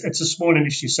thing, but it's a small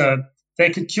industry. So they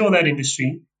could kill that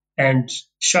industry and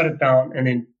shut it down and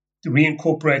then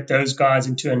reincorporate those guys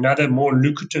into another more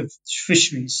lucrative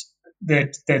fisheries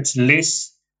that's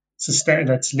less sustained,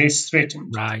 that's less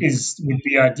threatened, right, would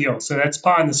be ideal. So that's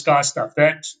pie in the sky stuff.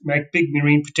 That make big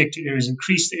marine protected areas,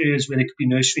 increase the areas where there could be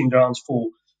nurturing grounds for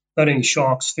not only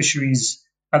sharks, fisheries,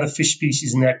 other fish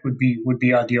species, and that would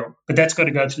be ideal. But that's got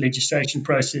to go through legislation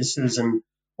processes and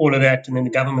all of that, and then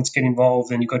the governments get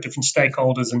involved, and you've got different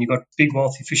stakeholders, and you've got big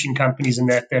wealthy fishing companies and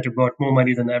that have got more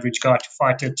money than the average guy to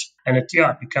fight it, and it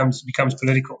becomes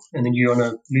political, and then you're on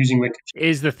a losing wicket.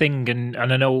 Is the thing, and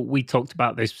I know we talked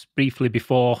about this briefly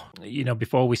before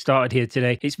we started here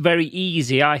today. It's very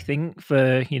easy, I think,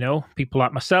 for people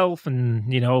like myself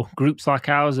and groups like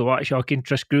ours, the White Shark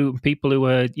Interest Group, and people who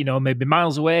are maybe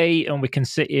miles away, and we can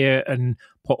sit here and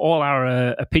put all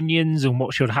our opinions on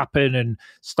what should happen and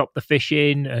stop the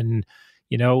fishing and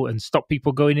stop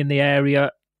people going in the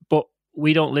area. But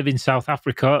we don't live in South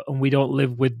Africa, and we don't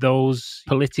live with those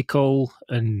political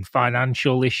and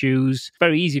financial issues. It's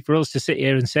very easy for us to sit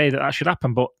here and say that should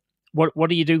happen, but what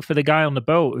do you do for the guy on the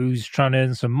boat who's trying to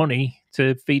earn some money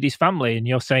to feed his family? And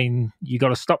you're saying you got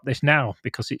to stop this now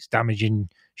because it's damaging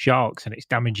sharks and it's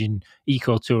damaging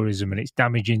ecotourism and it's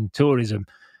damaging tourism.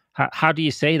 How do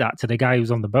you say that to the guy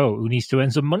who's on the boat who needs to earn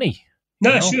some money?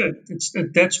 No, sure.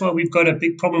 That's why we've got a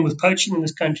big problem with poaching in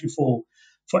this country for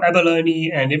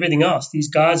abalone and everything else. These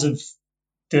guys have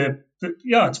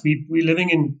we're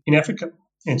living in Africa.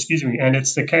 Excuse me, and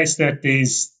it's the case that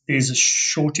there's a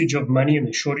shortage of money and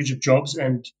a shortage of jobs.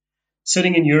 And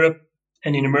sitting in Europe,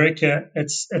 And in America,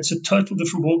 it's a total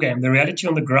different ballgame. The reality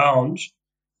on the ground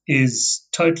is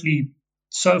totally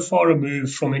so far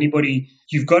removed from anybody.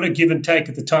 You've got to give and take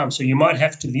at the time. So you might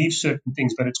have to leave certain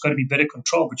things, but it's got to be better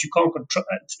controlled. But you can't control.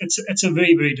 It's a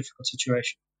very, very difficult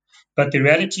situation. But the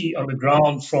reality on the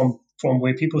ground from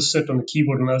where people sit on the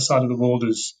keyboard on the other side of the world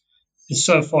is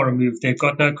so far removed. They've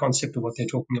got no concept of what they're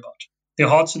talking about. Their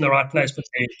heart's in the right place, but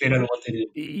they don't know what they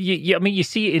do. I mean, you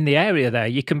see it in the area there.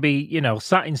 You can be,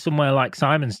 sat in somewhere like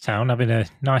Simonstown having a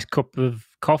nice cup of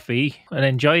coffee and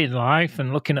enjoying life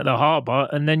and looking at the harbour,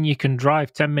 and then you can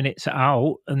drive 10 minutes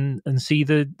out and see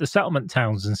the settlement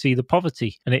towns and see the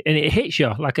poverty. And it hits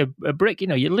you like a brick.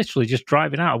 You're literally just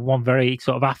driving out of one very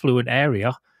sort of affluent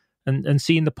area and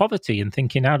seeing the poverty and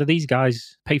thinking, how do these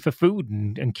guys pay for food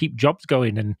and keep jobs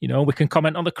going? And, we can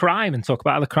comment on the crime and talk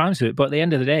about other crimes to it. But at the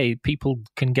end of the day, people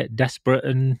can get desperate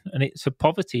and it's a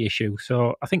poverty issue.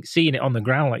 So I think seeing it on the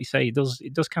ground, like you say, it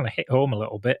does kind of hit home a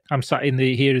little bit. I'm sat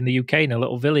here in the UK in a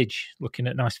little village looking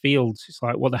at nice fields. It's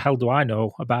like, what the hell do I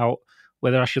know about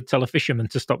whether I should tell a fisherman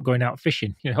to stop going out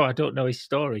fishing? I don't know his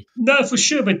story. No, for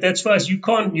sure, but that's why you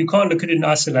can't look at it in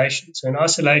isolation. So in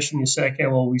isolation, you say, okay,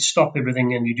 well, we stop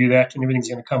everything and you do that and everything's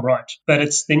going to come right. But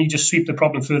then you just sweep the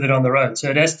problem further down the road.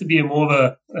 So it has to be more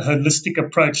of a holistic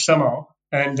approach somehow.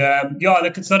 And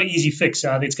look, it's not an easy fix.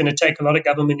 It's going to take a lot of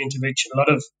government intervention,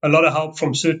 a lot of help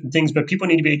from certain things, but people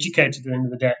need to be educated at the end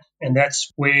of the day. And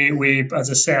that's where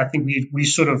as I say, I think we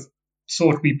sort of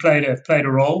thought we played a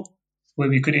role, where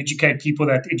we could educate people,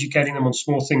 that educating them on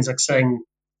small things like saying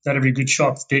that every good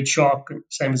shark's a dead shark,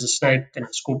 same as a snake and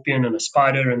a scorpion and a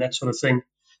spider and that sort of thing.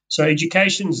 So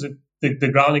education's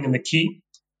the grounding and the key.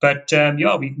 But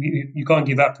you can't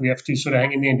give up. We have to sort of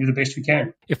hang in there and do the best we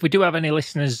can. If we do have any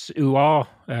listeners who are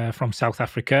from South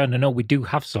Africa, and I know we do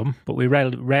have some, but we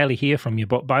rarely hear from you.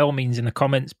 But by all means, in the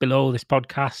comments below this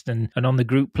podcast and on the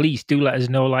group, please do let us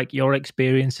know like your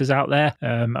experiences out there.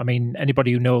 I mean,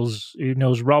 anybody who knows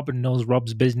Rob and knows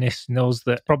Rob's business knows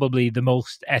that probably the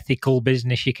most ethical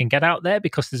business you can get out there,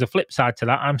 because there's a flip side to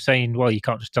that. I'm saying, well, you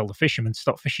can't just tell the fishermen to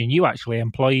stop fishing. You actually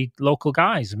employ local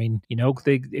guys. I mean,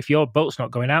 if your boat's not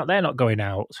going out, they're not going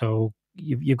out. So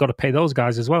you've got to pay those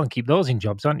guys as well and keep those in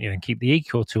jobs, aren't you? And keep the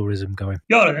ecotourism going.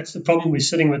 Yeah, that's the problem we're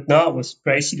sitting with now. Was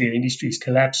basically the industry's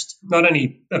collapsed. Not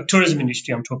only the tourism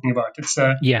industry I'm talking about. It's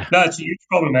it's a huge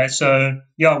problem. So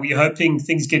we're hoping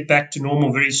things get back to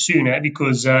normal very soon.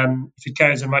 Because if it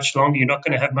carries on much longer, you're not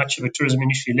going to have much of a tourism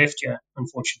industry left here,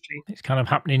 unfortunately. It's kind of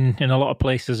happening in a lot of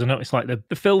places. I know it's like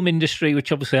the film industry,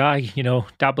 which obviously I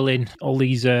dabble in. All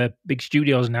these big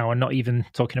studios now are not even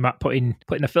talking about putting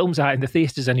the films out in the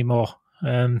theatres anymore.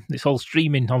 It's all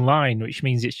streaming online, which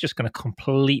means it's just going to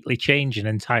completely change an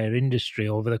entire industry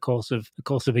over the course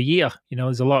of a year.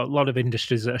 There's a lot of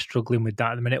industries that are struggling with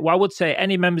that at the minute. Well, I would say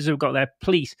any members who've got there,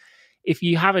 please, if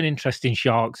you have an interest in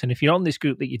sharks and if you're on this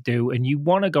group that you do and you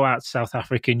want to go out to South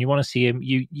Africa and you want to see them,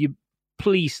 you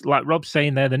please, like Rob's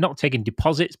saying there, they're not taking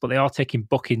deposits, but they are taking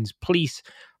bookings. Please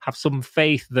have some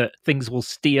faith that things will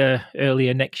steer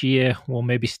earlier next year, or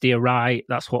maybe steer right.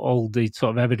 That's what all the sort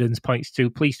of evidence points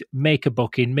to. Please make a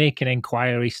booking, make an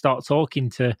inquiry, start talking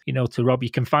to Rob.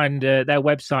 You can find their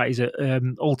website is at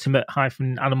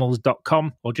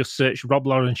ultimate-animals.com, or just search Rob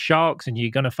Lawrence Sharks and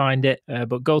you're going to find it.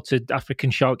 But go to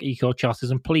African Shark Eco Charters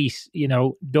and please,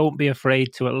 don't be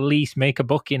afraid to at least make a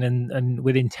booking and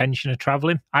with intention of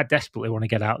traveling. I desperately want to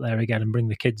get out there again and bring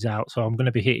the kids out. So I'm going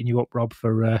to be hitting you up, Rob,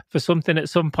 for something at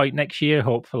some point next year,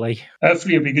 hopefully.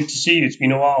 Hopefully it'll be good to see you. It's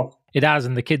been a while. It has,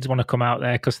 and the kids want to come out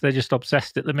there because they're just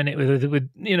obsessed at the minute with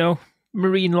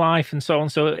marine life and so on.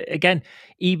 So again,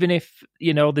 even if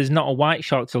there's not a white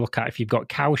shark to look at, if you've got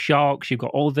cow sharks, you've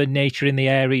got all the nature in the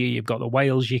area, you've got the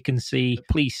whales you can see,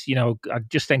 please, I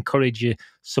just encourage you,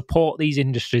 support these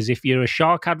industries. If you're a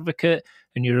shark advocate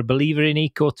and you're a believer in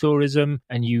ecotourism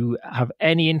and you have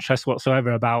any interest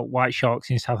whatsoever about white sharks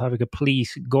in South Africa,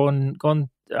 please go on.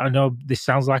 I know this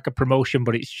sounds like a promotion,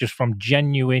 but it's just from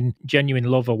genuine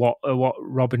love of what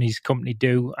Rob and his company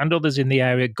do, and others in the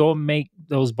area. Go and make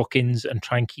those bookings and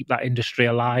try and keep that industry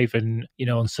alive, and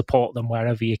and support them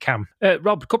wherever you can.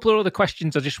 Rob, a couple of other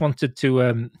questions I just wanted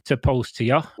to pose to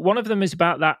you. One of them is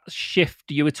about that shift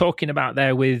you were talking about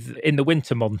there. With in the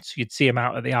winter months, you'd see them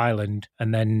out at the island,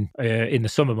 and then in the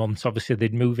summer months, obviously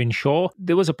they'd move inshore.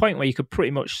 There was a point where you could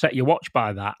pretty much set your watch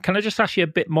by that. Can I just ask you a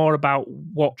bit more about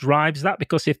what drives that?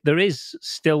 Because if there is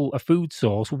still a food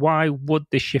source, why would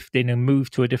they shift in and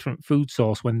move to a different food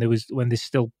source when there's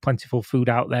still plentiful food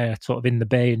out there, sort of in the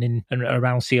bay and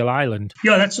around Seal Island?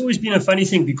 Yeah, that's always been a funny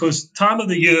thing, because time of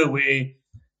the year where,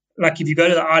 like if you go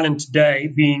to the island today,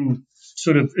 being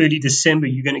sort of early December,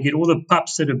 you're going to get all the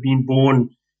pups that have been born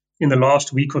in the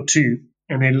last week or two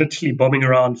and they're literally bobbing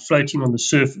around, floating on the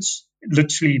surface,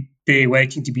 literally there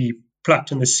waiting to be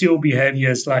plucked. And the seal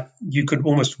behavior is like you could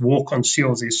almost walk on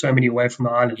seals. There's so many away from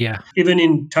the island. Yeah. Even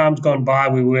in times gone by,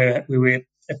 we were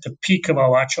at the peak of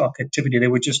our white shark activity. They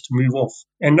were just to move off.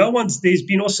 And there's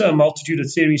been also a multitude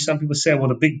of theories. Some people say, well,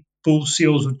 the big bull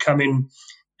seals would come in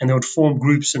and they would form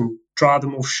groups and drive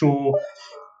them offshore.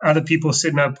 Other people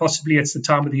said, no, possibly it's the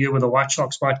time of the year where the white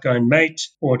sharks might go and mate,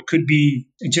 or it could be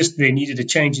just they needed a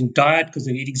change in diet because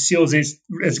they're eating seals. There's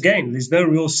no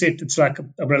real set. It's like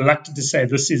I'm reluctant to say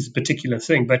this is a particular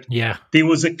thing, but there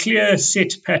was a clear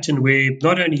set pattern where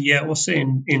not only here, also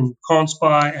in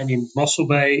Kranzbaai and in Mossel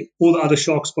Bay, all the other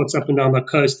shark spots up and down the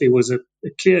coast, there was a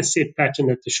clear set pattern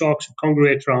that the sharks would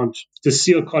congregate around the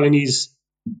seal colonies,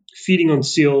 feeding on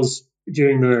seals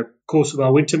during the course of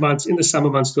our winter months. In the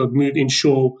summer months, they'll move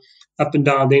inshore, up and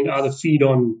down, then either feed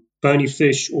on bony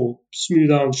fish or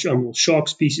smooth on shark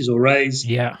species or rays.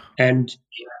 Yeah. And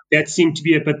that seemed to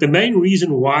be it. But the main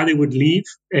reason why they would leave,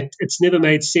 it's never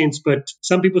made sense. But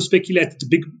some people speculate that the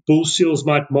big bull seals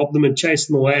might mob them and chase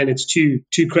them away, and it's too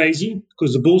crazy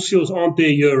because the bull seals aren't there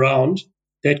year round.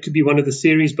 That could be one of the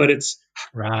theories, but it's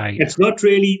not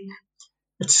really.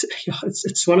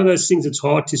 It's one of those things. It's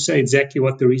hard to say exactly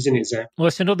what the reason is. Well,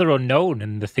 it's another unknown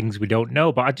and the things we don't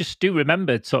know. But I just do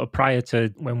remember sort of prior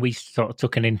to when we sort of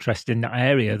took an interest in that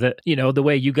area that, you know, the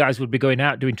way you guys would be going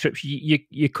out doing trips,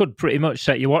 you could pretty much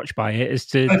set your watch by it as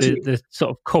to the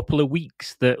sort of couple of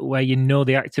weeks where you know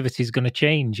the activity is going to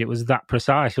change. It was that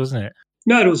precise, wasn't it?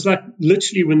 No, it was like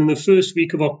literally within the first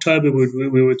week of October,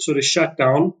 we would sort of shut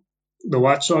down the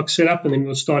white shark setup, and then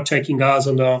we'll start taking guys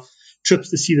on our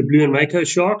trips to see the blue and mako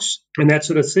sharks and that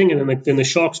sort of thing. And then the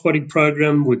shark spotting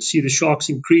program would see the sharks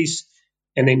increase.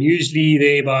 And then usually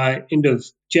there by end of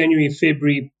January,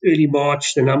 February, early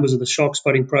March, the numbers of the shark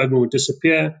spotting program would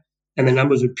disappear and the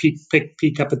numbers would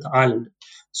peak up at the island.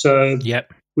 So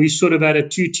we sort of had a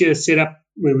 2-tier setup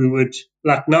where we would,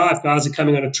 like now, if guys are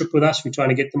coming on a trip with us, we're trying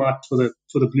to get them out for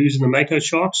the blues and the mako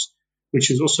sharks,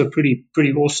 which is also pretty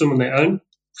awesome on their own.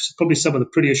 So probably some of the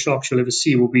prettiest sharks you'll ever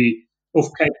see will be off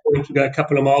Cape Point. We go a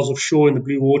couple of miles offshore in the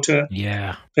blue water.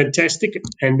 Yeah. Fantastic.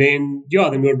 And then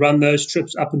we'll run those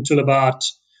trips up until about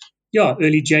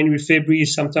early January, February,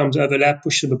 sometimes overlap,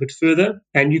 push them a bit further.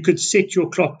 And you could set your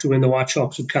clock to when the white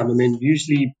sharks would come. And then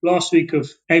usually last week of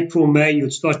April, May, you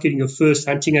would start getting your first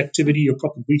hunting activity, your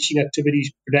proper breaching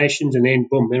activities, predations, and then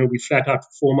boom, then it'll be flat out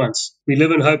for 4 months. We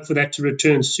live and hope for that to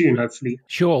return soon, hopefully.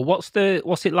 Sure. What's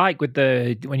it like with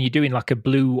when you're doing like a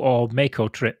blue or mako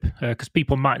trip? Because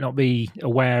people might not be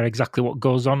aware exactly what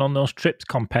goes on those trips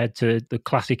compared to the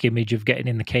classic image of getting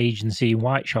in the cage and seeing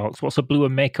white sharks. What's a blue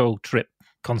and mako trip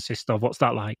consist of? What's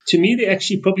that like? To me, they're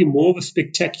actually probably more of a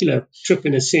spectacular trip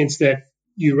in a sense that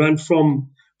you run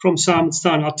from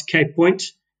Simonstown out to Cape Point,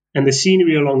 and the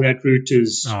scenery along that route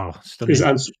is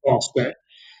unsurpassed.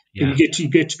 Yeah. You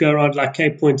get to go around like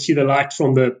Cape Point, see the light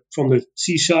from the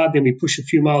seaside. Then we push a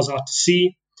few miles out to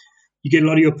sea. You get a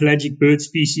lot of your pelagic bird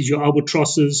species, your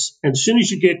albatrosses, and as soon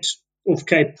as you get off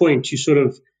Cape Point, you're sort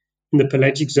of in the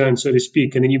pelagic zone, so to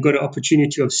speak, and then you've got an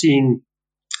opportunity of seeing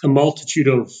a multitude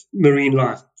of marine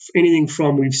life, anything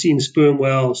from we've seen sperm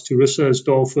whales to Risso's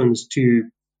dolphins to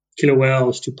killer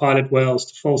whales to pilot whales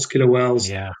to false killer whales.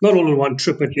 Yeah. Not all in one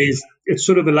trip, but it's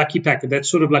sort of a lucky packet. That's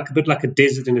sort of like a bit like a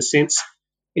desert in a sense,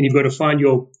 and you've got to find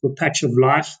your patch of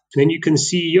life. And then you can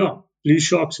see blue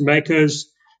sharks and makos,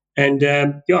 and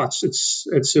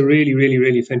it's a really, really,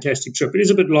 really fantastic trip. It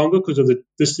is a bit longer because of the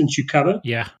distance you cover.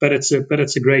 Yeah, but it's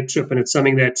a great trip, and it's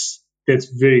something that's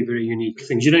very, very unique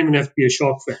things. You don't even have to be a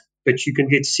shark fan, but you can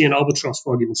get to see an albatross,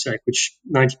 for argument's sake, which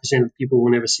 90% of people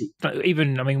will never see. We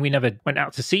never went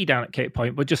out to sea down at Cape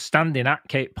Point, but just standing at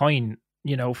Cape Point,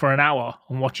 for an hour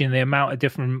and watching the amount of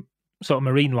different sort of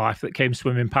marine life that came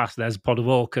swimming past. There's a pod of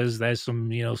orcas, there's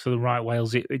some, southern right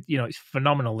whales. It's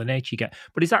phenomenal, the nature you get.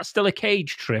 But is that still a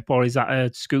cage trip, or is that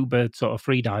a scuba sort of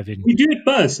free diving? We do it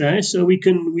both, so we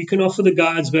can offer the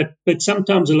guides, but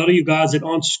sometimes a lot of you guys that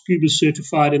aren't scuba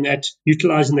certified and that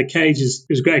utilizing the cage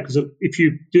is great, because if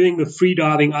you're doing the free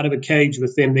diving out of a cage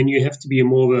with them, then you have to be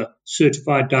more of a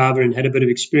certified diver and had a bit of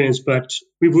experience. But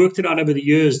we've worked it out over the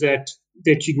years that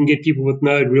you can get people with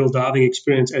no real diving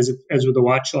experience as with the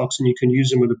white sharks, and you can use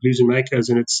them with the blues and makos,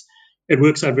 and it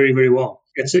works out very, very well.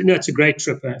 It's a great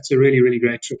trip. It's a really, really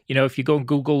great trip. You know, if you go and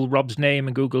Google Rob's name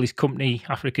and Google his company,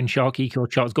 African Shark Eco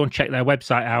Charters, go and check their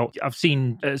website out. I've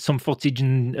seen some footage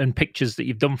and pictures that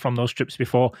you've done from those trips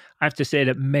before. I have to say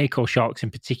that Mako sharks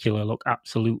in particular look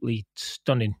absolutely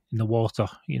stunning in the water.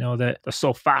 You know, they're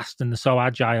so fast and they're so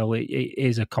agile. It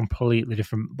is a completely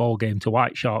different ball game to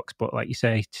white sharks, but like you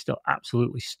say, it's still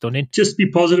absolutely stunning. Just be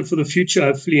positive for the future,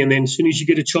 hopefully, and then as soon as you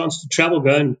get a chance to travel,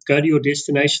 go to your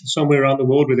destination somewhere around the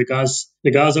world where the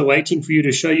guys are waiting for you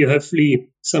to show you hopefully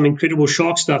some incredible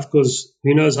shark stuff, because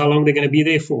who knows how long they're going to be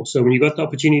there for. So when you got the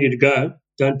opportunity to go,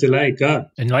 don't delay, go.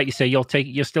 And like you say,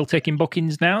 you're still taking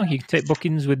bookings now. You can take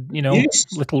bookings with, yes,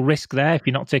 little risk there if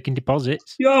you're not taking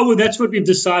deposits. Yeah, well, that's what we've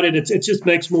decided. It just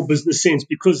makes more business sense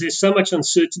because there's so much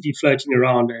uncertainty floating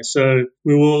around there. So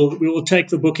we will take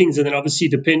the bookings, and then obviously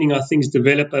depending how things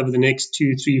develop over the next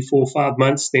 2, 3, 4, 5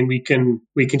 months, then we can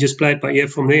just play it by ear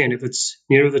from there. And if it's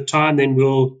nearer the time, then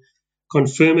we'll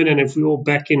confirm it. And if we're all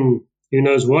back in who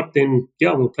knows what, then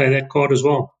yeah, we'll play that card as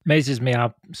well. Amazes me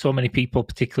how so many people,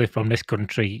 particularly from this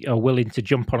country, are willing to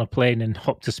jump on a plane and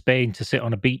hop to Spain to sit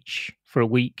on a beach for a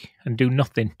week and do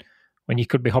nothing, when you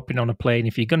could be hopping on a plane.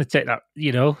 If you're going to take that,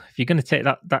 if you're going to take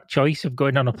that choice of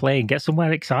going on a plane, get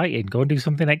somewhere exciting, go and do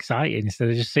something exciting instead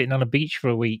of just sitting on a beach for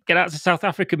a week. Get out to South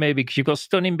Africa maybe, because you've got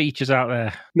stunning beaches out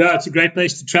there. No, it's a great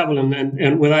place to travel,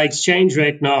 and with our exchange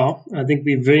rate now, I think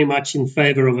we're very much in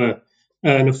favor of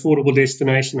an affordable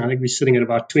destination. I think we're sitting at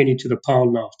about 20 to the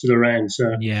pound now, to the rand.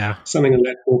 So yeah, something in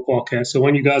that ballpark. So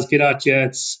when you guys get out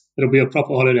here, it'll be a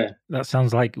proper holiday. That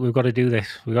sounds like we've got to do this.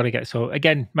 We've got to get. So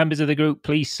again, members of the group,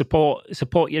 please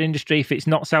support your industry. If it's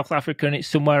not South Africa and it's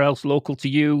somewhere else local to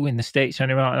you in the States or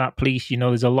anywhere like that, please,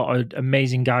 there's a lot of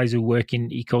amazing guys who work in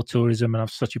ecotourism and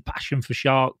have such a passion for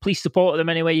shark. Please support them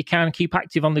any way you can. Keep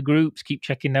active on the groups. Keep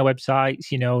checking their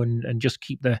websites, and just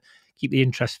keep the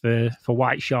interest for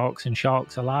white sharks and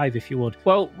sharks alive, if you would.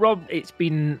 Well, Rob, it's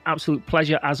been an absolute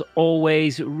pleasure as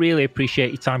always. Really appreciate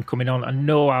your time coming on. I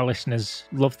know our listeners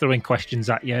love throwing questions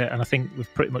at you, and I think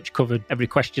we've pretty much covered every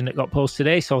question that got posed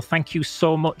today. So thank you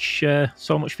so much for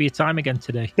your time again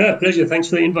today. Yeah, pleasure. Thanks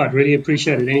for the invite. Really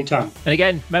appreciate it. Anytime. And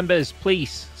again, members,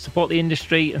 please support the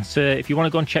industry. And so if you want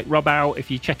to go and check Rob out, if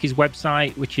you check his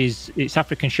website, it's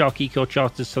African Shark Eco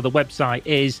Charters. So the website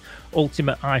is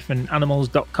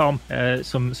ultimate-animals.com.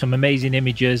 Some amazing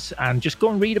images, and just go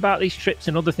and read about these trips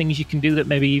and other things you can do that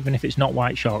maybe even if it's not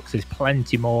white sharks, there's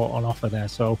plenty more on offer there.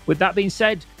 So with that being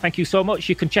said, thank you so much.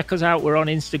 You can check us out. We're on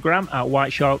Instagram at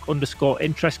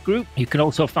whiteshark_interest group. You can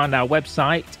also find our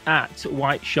website at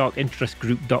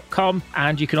whitesharkinterestgroup.com,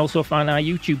 and you can also find our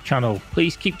YouTube channel.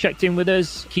 Please keep checked in with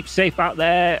us. Keep safe out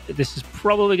there. This is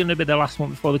probably going to be the last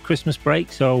one before the Christmas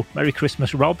break. So Merry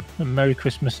Christmas, Rob, and Merry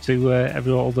Christmas to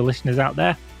all the listeners out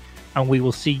there. And we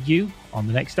will see you on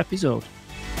the next episode.